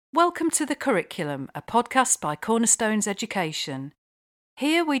Welcome to The Curriculum, a podcast by Cornerstones Education.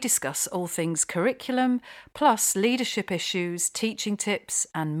 Here we discuss all things curriculum, plus leadership issues, teaching tips,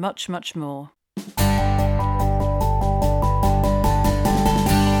 and much, much more.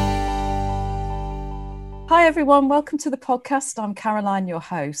 Hi everyone, welcome to the podcast. I'm Caroline, your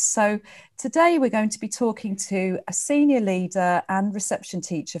host. So today we're going to be talking to a senior leader and reception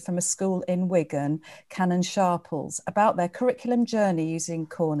teacher from a school in Wigan, Canon Sharples, about their curriculum journey using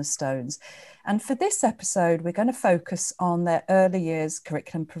Cornerstones. And for this episode, we're going to focus on their early years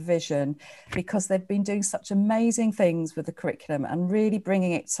curriculum provision because they've been doing such amazing things with the curriculum and really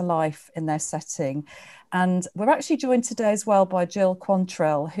bringing it to life in their setting. And we're actually joined today as well by Jill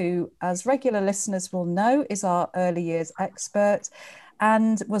Quantrell, who, as regular listeners will know, is our early years expert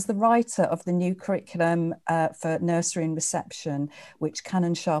and was the writer of the new curriculum for nursery and reception, which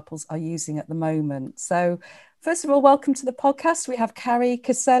Canon Sharples are using at the moment. So first of all, welcome to the podcast. We have Carrie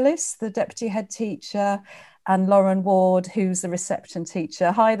Casellis, the deputy head teacher, and Lauren Ward, who's the reception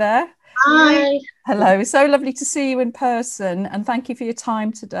teacher. Hi there. Hi. Hello. So lovely to see you in person, and thank you for your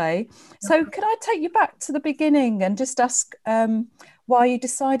time today. So could I take you back to the beginning and just ask why you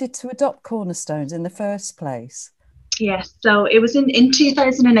decided to adopt Cornerstones in the first place? Yes, so it was in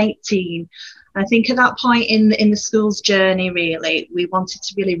 2018. I think at that point in the school's journey, really, we wanted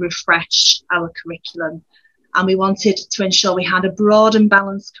to really refresh our curriculum, and we wanted to ensure we had a broad and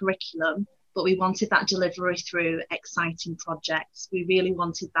balanced curriculum, but we wanted that delivery through exciting projects. We really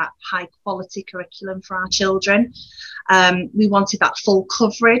wanted that high quality curriculum for our children. We wanted that full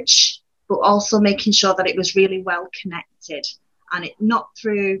coverage, but also making sure that it was really well connected, and it not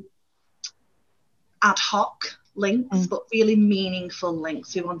through ad hoc links, but really meaningful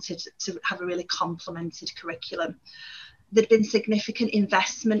links. We wanted to have a really complemented curriculum. There'd been significant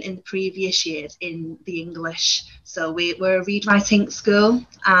investment in the previous years in the English. So we're a read writing school,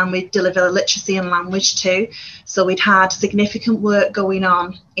 and we deliver literacy and language too. So we'd had significant work going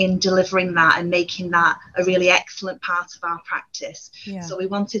on in delivering that and making that a really excellent part of our practice. Yeah. So we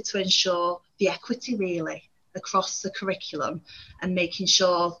wanted to ensure the equity really across the curriculum and making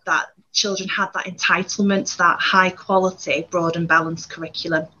sure that children had that entitlement to that high quality, broad and balanced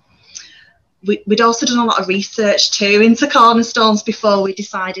curriculum. We'd also done a lot of research too into Cornerstones before we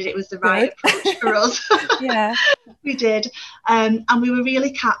decided it was the right approach for us. Yeah, we did. And we were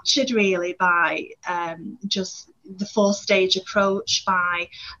really captured really by just the 4-stage approach, by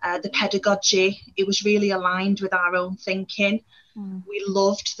the pedagogy. It was really aligned with our own thinking. We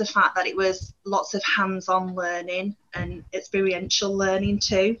loved the fact that it was lots of hands-on learning and experiential learning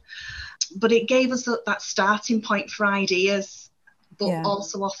too. But it gave us that starting point for ideas, but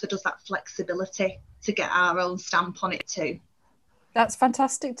also offered us that flexibility to get our own stamp on it too. That's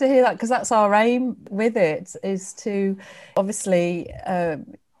fantastic to hear that, because that's our aim with it, is to obviously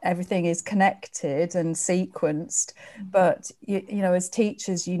everything is connected and sequenced, but you know, as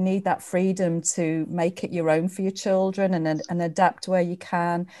teachers, you need that freedom to make it your own for your children and adapt where you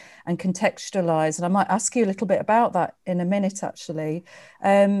can and contextualize. And I might ask you a little bit about that in a minute, actually.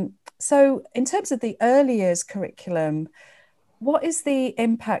 So in terms of the early years curriculum, what is the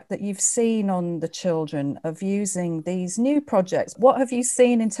impact that you've seen on the children of using these new projects? What have you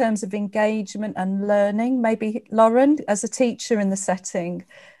seen in terms of engagement and learning? Maybe Lauren, as a teacher in the setting,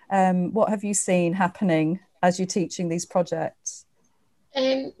 what have you seen happening as you're teaching these projects?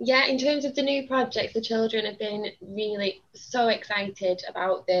 In terms of the new projects, the children have been really so excited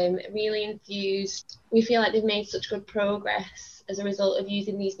about them, really enthused. We feel like they've made such good progress as a result of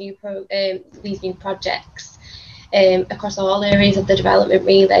using these new projects. Across all areas of the development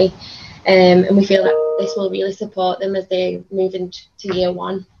really, and we feel that this will really support them as they move into year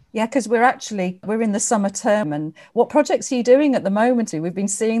one. Yeah, because we're in the summer term, and what projects are you doing at the moment? We've been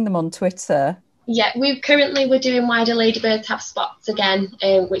seeing them on Twitter. Yeah, we're doing Why Do Ladybirds Have Spots again,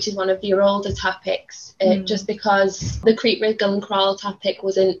 which is one of your older topics, just because the creep, wriggle and crawl topic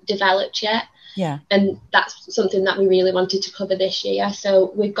wasn't developed yet. Yeah, and that's something that we really wanted to cover this year,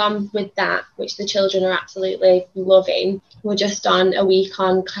 so we've gone with that, which the children are absolutely loving. We're just on a week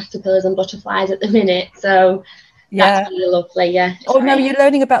on caterpillars and butterflies at the minute, so that's really lovely. No, you're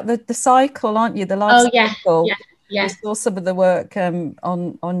learning about the cycle, aren't you? The life cycle. Yeah. We saw some of the work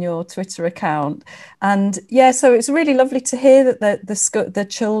on your Twitter account, and so it's really lovely to hear that the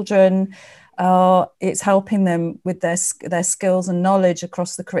children, it's helping them with their skills and knowledge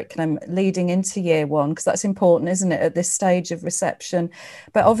across the curriculum leading into year one, because that's important, isn't it, at this stage of reception.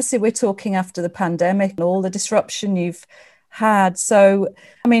 But obviously we're talking after the pandemic and all the disruption you've had. So,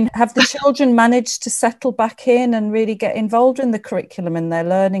 I mean, have the children managed to settle back in and really get involved in the curriculum and their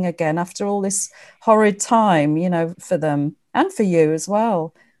learning again after all this horrid time, you know, for them and for you as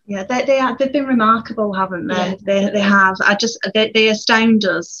well? Yeah, they've been remarkable, haven't they? Yeah. They have. They astound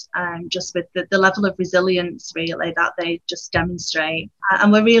us, just with the level of resilience really that they just demonstrate.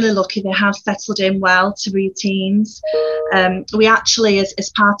 And we're really lucky they have settled in well to routines. We actually,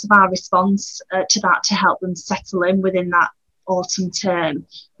 as part of our response to that, to help them settle in within that autumn term,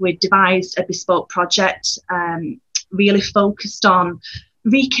 we devised a bespoke project, really focused on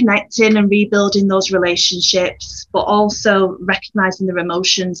reconnecting and rebuilding those relationships, but also recognizing their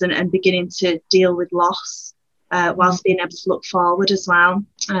emotions and beginning to deal with loss, whilst being able to look forward as well.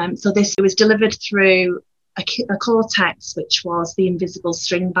 So this was delivered through a core text, which was The Invisible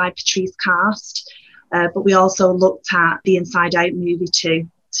String by Patrice Karst, but we also looked at the Inside Out movie too,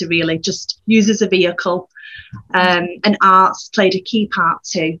 to really just use as a vehicle. And arts played a key part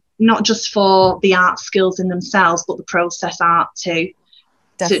too, not just for the art skills in themselves, but the process art too.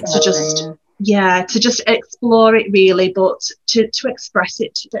 To just explore it really, but to express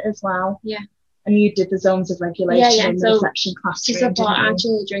it as well. Yeah. And you did the zones of regulation in the reception classroom. To support our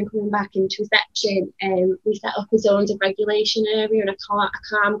children coming back into reception, we set up a zones of regulation area and a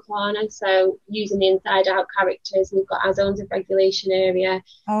calm corner. So using the inside out characters, we've got our zones of regulation area.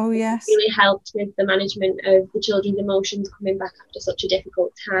 Oh yes. It really helped with the management of the children's emotions coming back after such a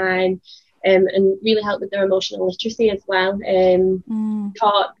difficult time. And really helped with their emotional literacy as well.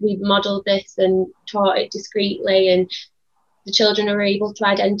 We've modelled this and taught it discreetly, and the children are able to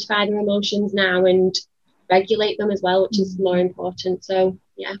identify their emotions now and regulate them as well, which is more important. So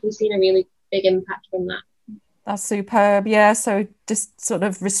yeah, we've seen a really big impact from that. That's superb. Yeah, so just sort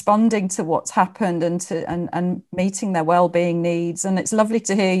of responding to what's happened and meeting their well-being needs. And it's lovely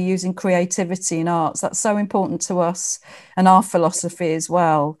to hear you using creativity in arts. That's so important to us and our philosophy as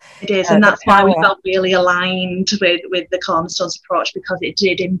well. It is, and that's why we felt really aligned with the Cornerstones approach, because it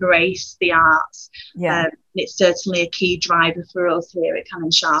did embrace the arts. Yeah. It's certainly a key driver for us here at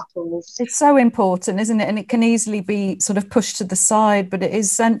Canon Sharples. It's so important, isn't it? And it can easily be sort of pushed to the side, but it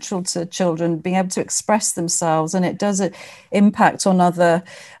is central to children being able to express themselves, and it does impact on other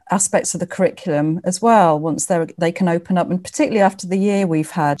aspects of the curriculum as well once they can open up, and particularly after the year we've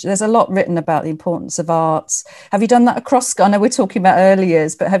had. There's a lot written about the importance of arts. Have you done that across, I know we're talking about early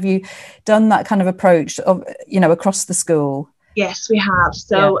years, but have you done that kind of approach of, across the school? Yes, we have.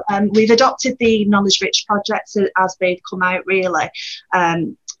 So we've adopted the Knowledge Rich projects as they've come out, really,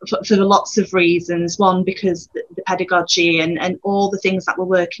 for lots of reasons. One, because the pedagogy and all the things that we're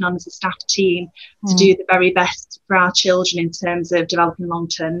working on as a staff team to do the very best for our children in terms of developing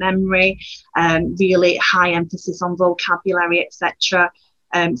long-term memory, really high emphasis on vocabulary, etc.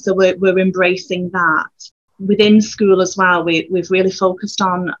 So we're embracing that. Within school as well, we've really focused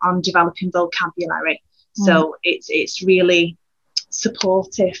on developing vocabulary. So it's really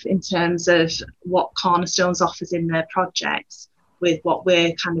supportive in terms of what Cornerstones offers in their projects with what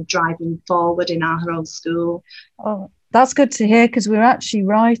we're kind of driving forward in our own school. Oh, that's good to hear, because we're actually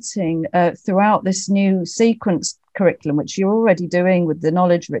writing throughout this new sequence curriculum, which you're already doing with the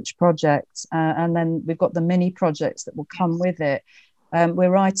Knowledge Rich project, and then we've got the mini projects that will come with it.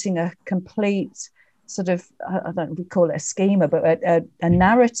 We're writing a complete sort of, I don't know if we call it a schema, but a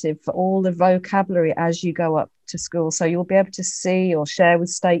narrative for all the vocabulary as you go up to school. So you'll be able to see or share with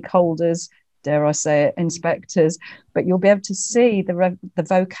stakeholders, dare I say it, inspectors, but you'll be able to see the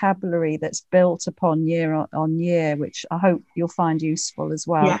vocabulary that's built upon year on year, which I hope you'll find useful as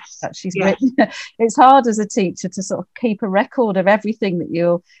well. Yes. That she's written. It's hard as a teacher to sort of keep a record of everything that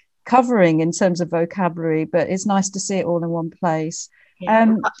you're covering in terms of vocabulary, but it's nice to see it all in one place.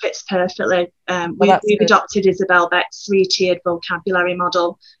 That fits perfectly. We've adopted Isabel Beck's 3-tiered vocabulary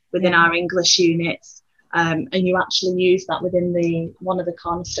model within our English units, and you actually used that within one of the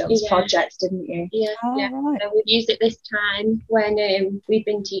Cornerstones projects, didn't you? Right. So we've used it this time when we've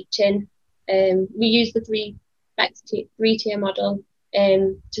been teaching. We use the 3-tier model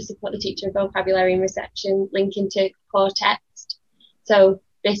to support the teacher of vocabulary and reception, linking to core text. So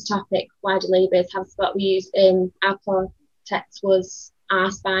this topic, why do labourers have spot? We used our core text was our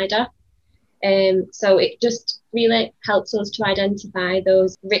spider, so it just really helps us to identify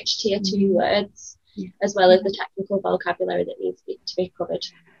those rich tier 2 words, as well as the technical vocabulary that needs to be covered.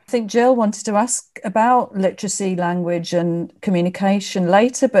 I think Jill wanted to ask about literacy, language and communication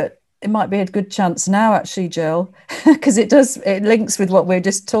later, but it might be a good chance now actually, Jill, because it links with what we're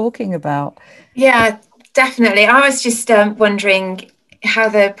just talking about. Yeah, definitely. I was just wondering how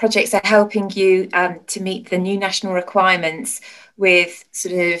the projects are helping you to meet the new national requirements with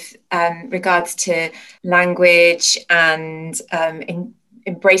sort of regards to language and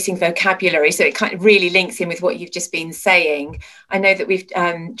embracing vocabulary. So it kind of really links in with what you've just been saying. I know that we've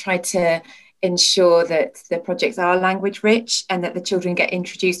tried to ensure that the projects are language rich and that the children get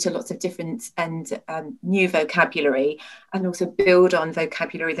introduced to lots of different and new vocabulary, and also build on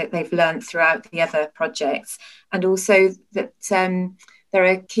vocabulary that they've learned throughout the other projects, and also that there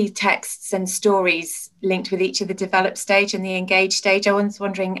are key texts and stories linked with each of the develop stage and the engage stage. I was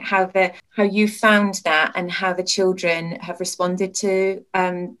wondering how you found that and how the children have responded to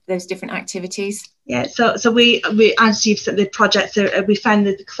those different activities. Yeah, so we as you've said, the projects we found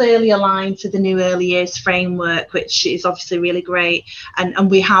that clearly aligned to the new early years framework, which is obviously really great, and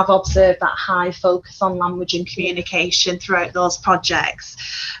we have observed that high focus on language and communication throughout those projects.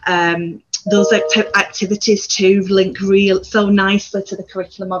 Those activities too link so nicely to the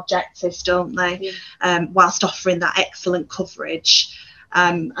curriculum objectives, don't they? Yeah. Whilst offering that excellent coverage.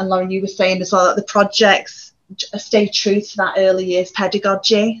 And Lauren, you were saying as well that the projects stay true to that early years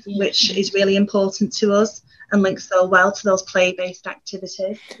pedagogy, which is really important to us and links so well to those play-based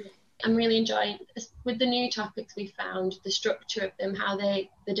activities. I'm really enjoying, with the new topics we found, the structure of them, how the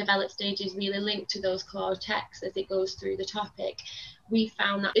develop stages really link to those core texts as it goes through the topic. We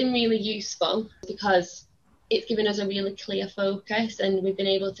found that been really useful because it's given us a really clear focus, and we've been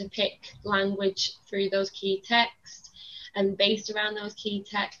able to pick language through those key texts, and based around those key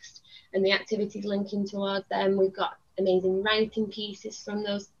texts and the activities linking towards them, we've got amazing writing pieces from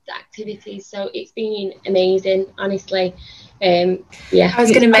those activities. So it's been amazing, honestly. I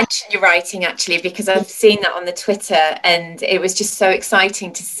was going to mention your writing actually, because I've seen that on the Twitter, and it was just so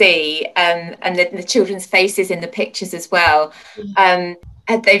exciting to see, and the children's faces in the pictures as well. Do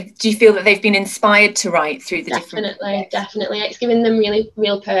you feel that they've been inspired to write through the different projects? Definitely. It's given them really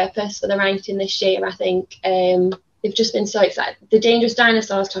real purpose for the writing this year, I think. They've just been so excited. The dangerous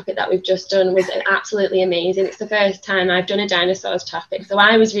dinosaurs topic that we've just done was absolutely amazing. It's the first time I've done a dinosaurs topic, so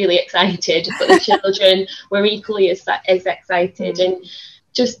I was really excited, but the children were equally as excited. And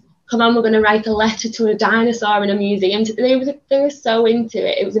just, come on, we're going to write a letter to a dinosaur in a museum. They were so into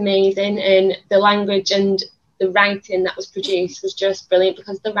it. It was amazing, and the language and the writing that was produced was just brilliant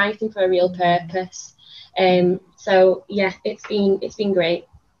because they're writing for a real purpose. So yeah, it's been great.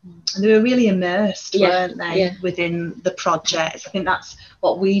 And they were really immersed, weren't they, within the project. I think that's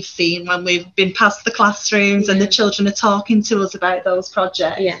what we've seen when we've been past the classrooms and the children are talking to us about those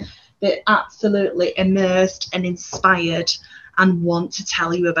projects. They're absolutely immersed and inspired and want to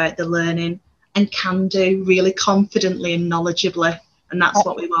tell you about the learning, and can do really confidently and knowledgeably, and that's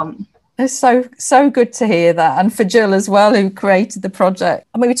what we want. It's so good to hear that, and for Jill as well, who created the project.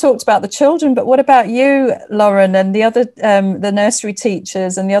 I mean, we talked about the children, but what about you, Lauren, and the other the nursery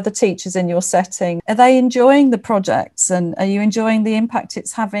teachers and the other teachers in your setting? Are they enjoying the projects, and are you enjoying the impact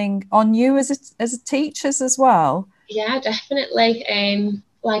it's having on you as teachers as well? Yeah, definitely.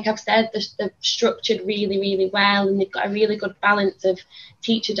 Like I've said, they're structured really, really well, and they've got a really good balance of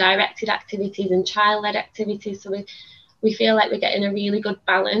teacher-directed activities and child-led activities. So we feel like we're getting a really good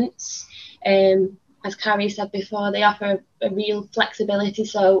balance. As Carrie said before, they offer a real flexibility,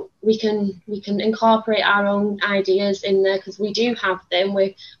 so we can incorporate our own ideas in there, because we do have them.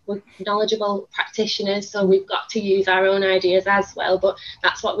 We're knowledgeable practitioners, so we've got to use our own ideas as well. But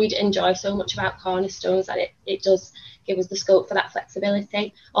that's what we enjoy so much about Cornerstones, that it does give us the scope for that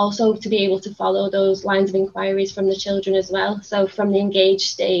flexibility. Also, to be able to follow those lines of inquiries from the children as well. So from the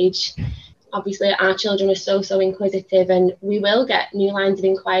engage stage, obviously our children are so inquisitive, and we will get new lines of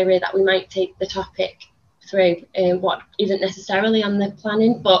inquiry that we might take the topic through, what isn't necessarily on the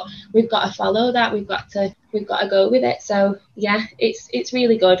planning, but we've got to follow that. We've got to go with it. So yeah, it's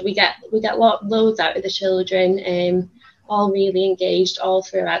really good. We get loads out of the children, all really engaged all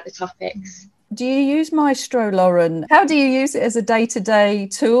throughout the topics. Do you use Maestro, Lauren? How do you use it as a day-to-day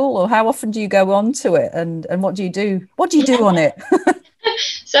tool, or how often do you go on to it, and what do you do? What do you do on it?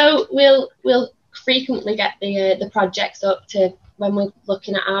 So we'll frequently get the projects up to when we're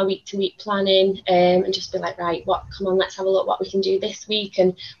looking at our week-to-week planning, and just be like, right, come on, let's have a look what we can do this week.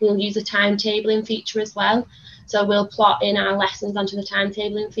 And we'll use a timetabling feature as well. So we'll plot in our lessons onto the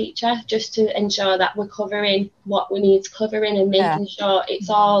timetabling feature, just to ensure that we're covering what we need covering, and making sure it's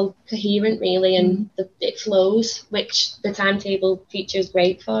all coherent really, and it flows, which the timetable feature is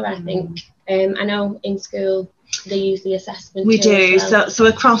great for, I think. I know in school they use the assessment. We do. Well. So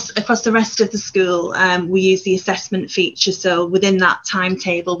across the rest of the school, we use the assessment feature. So within that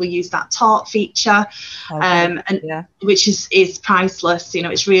timetable, we use that taught feature, which is priceless. You know,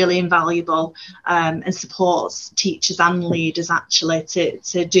 it's really invaluable, and supports teachers and leaders actually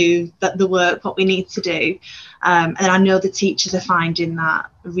to do the work what we need to do. And I know the teachers are finding that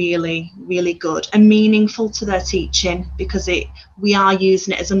really, really good and meaningful to their teaching, because we are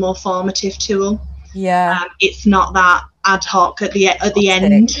using it as a more formative tool. It's not that ad hoc at the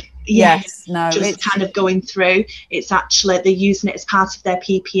end. Yes, no, just it's kind of going through. It's actually they're using it as part of their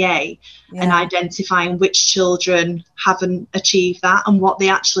PPA and identifying which children haven't achieved that and what they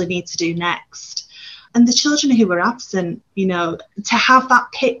actually need to do next. And the children who were absent, you know, to have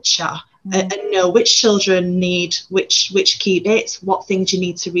that picture and know which children need which key bits, what things you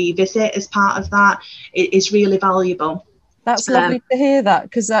need to revisit as part of that, it is really valuable. That's lovely to hear that,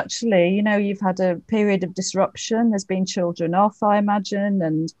 because actually, you know, you've had a period of disruption. There's been children off, I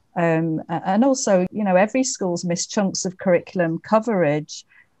imagine, and also, you know, every school's missed chunks of curriculum coverage,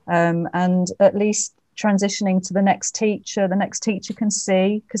 and at least transitioning to the next teacher can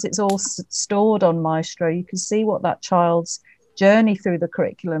see, because it's all stored on Maestro. You can see what that child's journey through the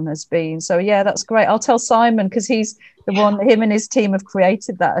curriculum has been. So yeah, that's great. I'll tell Simon, because he's the one, him and his team have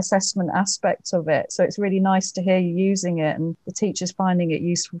created that assessment aspect of it. So it's really nice to hear you using it and the teachers finding it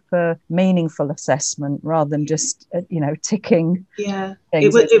useful for meaningful assessment rather than just you know, ticking. Yeah,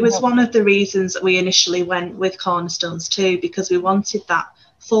 it was one of the reasons that we initially went with Cornerstones too, because we wanted that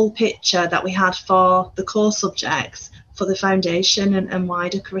full picture that we had for the core subjects, for the foundation and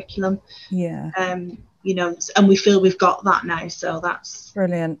wider curriculum. You know, and we feel we've got that now, so that's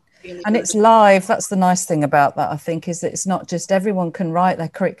brilliant. Really and good. It's live. That's the nice thing about that, I think, is that it's not just everyone can write their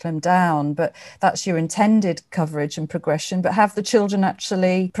curriculum down, but that's your intended coverage and progression. But have the children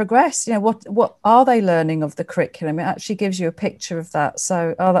actually progress? You know, what are they learning of the curriculum? It actually gives you a picture of that.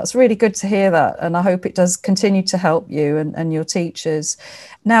 So, that's really good to hear that, and I hope it does continue to help you and your teachers.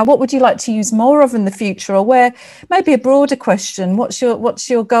 Now, what would you like to use more of in the future, or where, maybe a broader question, what's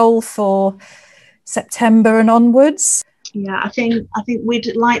your goal for September and onwards? Yeah, I think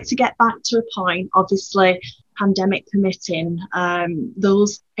we'd like to get back to a point, obviously pandemic permitting,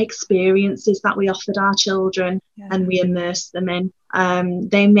 those experiences that we offered our children and we immersed them in.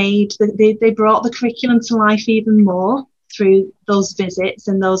 They brought the curriculum to life even more through those visits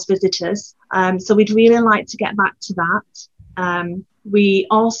and those visitors. So we'd really like to get back to that. We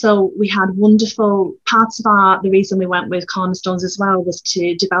had wonderful parts of the reason we went with Cornerstones as well was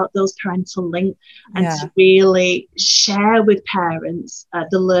to develop those parental links and to really share with parents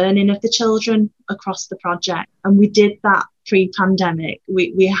the learning of the children across the project. And we did that pre-pandemic.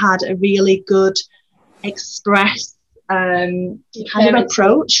 We had a really good express kind of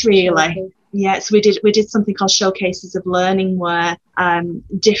approach, really. Yes, we did something called Showcases of Learning, where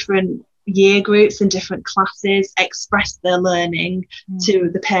different year groups and different classes express their learning to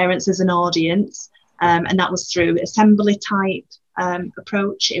the parents as an audience, and that was through assembly type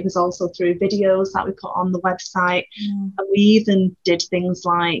approach. It was also through videos that we put on the website, and we even did things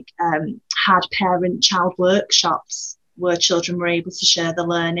like had parent-child workshops where children were able to share the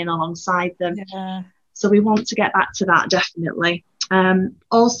learning alongside them. So we want to get back to that, definitely.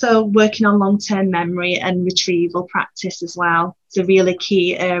 Also working on long-term memory and retrieval practice as well. It's a really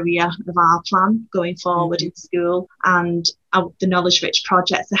key area of our plan going forward in school, and the Knowledge Rich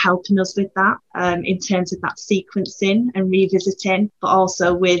projects are helping us with that, in terms of that sequencing and revisiting, but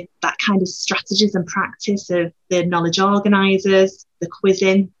also with that kind of strategies and practice of the knowledge organisers, the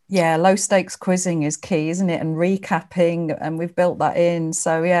quizzing. Yeah, low stakes quizzing is key, isn't it? And recapping, and we've built that in.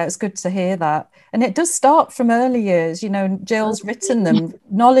 So yeah, it's good to hear that. And it does start from early years. You know, Jill's written them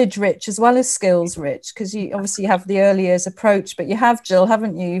knowledge rich as well as skills rich, because you obviously have the early years approach, but you have, Jill,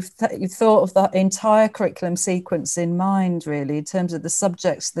 haven't you? You've thought of the entire curriculum sequence in mind, really, in terms of the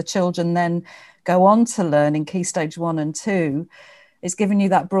subjects the children then go on to learn in Key Stage 1 and 2. It's given you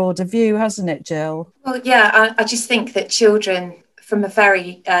that broader view, hasn't it, Jill? Well, yeah, I just think that children from a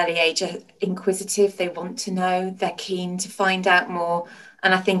very early age are inquisitive. They want to know, they're keen to find out more.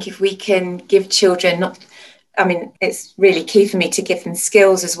 And I think if we can give children, it's really key for me to give them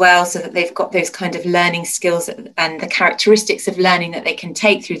skills as well, so that they've got those kind of learning skills and the characteristics of learning that they can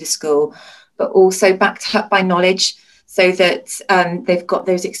take through the school, but also backed up by knowledge, so that they've got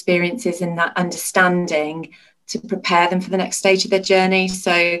those experiences and that understanding to prepare them for the next stage of their journey.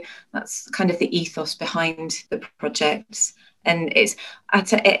 So that's kind of the ethos behind the projects. And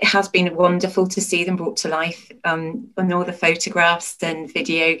it has been wonderful to see them brought to life on all the photographs and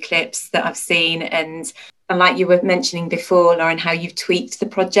video clips that I've seen. And like you were mentioning before, Lauren, how you've tweaked the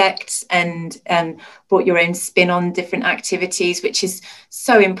project and brought your own spin on different activities, which is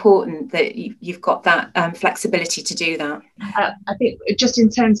so important that you've got that flexibility to do that. I think just in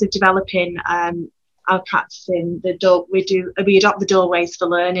terms of developing our practicing we adopt the doorways for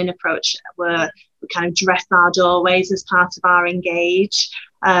learning approach, where we kind of dress our doorways as part of our engage.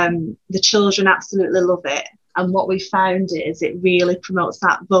 The children absolutely love it, and what we found is it really promotes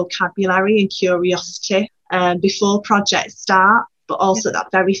that vocabulary and curiosity before projects start, but also at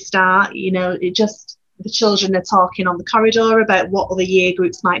that very start. You know, the children are talking on the corridor about what other year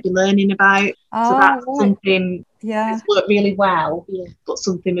groups might be learning about. So that's something that's worked really well, but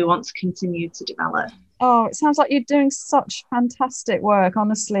something we want to continue to develop. Oh, it sounds like you're doing such fantastic work,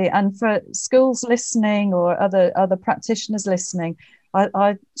 honestly. And for schools listening or other practitioners listening,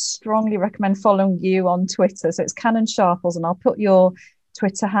 I strongly recommend following you on Twitter. So it's Canon Sharples, and I'll put your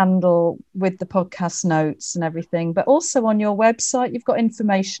Twitter handle with the podcast notes and everything. But also on your website, you've got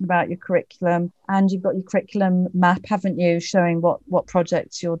information about your curriculum, and you've got your curriculum map, haven't you, showing what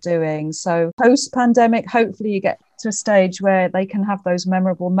projects you're doing. So post-pandemic, hopefully you get to a stage where they can have those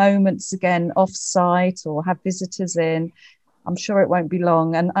memorable moments again off-site or have visitors in. I'm sure it won't be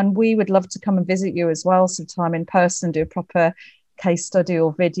long. And we would love to come and visit you as well sometime in person, do a proper case study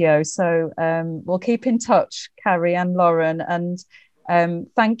or video. So we'll keep in touch, Carrie and Lauren. And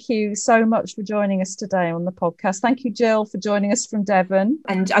thank you so much for joining us today on the podcast. Thank you, Jill, for joining us from Devon.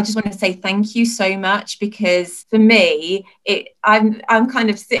 And I just want to say thank you so much, because for me, I'm kind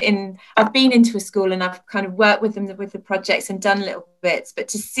of sitting, I've been into a school and I've kind of worked with them with the projects and done little bits, but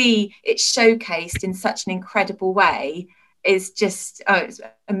to see it showcased in such an incredible way is just, it's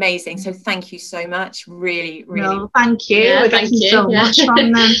amazing. So thank you so much. Really, really. No, thank you. Yeah, thank you so much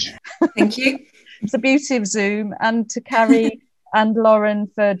from them. Thank you. It's the beauty of Zoom. And to Carrie and Lauren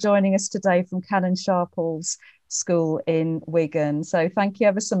for joining us today from Canon Sharples School in Wigan. So thank you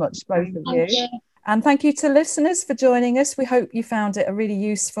ever so much, both of you. And thank you to listeners for joining us. We hope you found it a really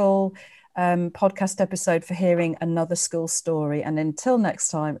useful podcast episode for hearing another school story. And until next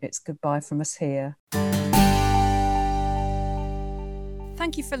time, it's goodbye from us here.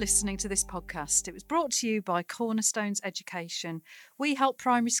 Thank you for listening to this podcast. It was brought to you by Cornerstones Education. We help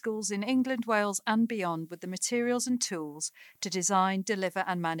primary schools in England, Wales and beyond with the materials and tools to design, deliver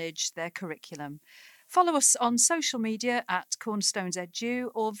and manage their curriculum. Follow us on social media at Cornerstones Edu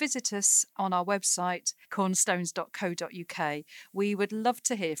or visit us on our website cornerstones.co.uk. We would love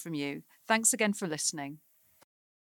to hear from you. Thanks again for listening.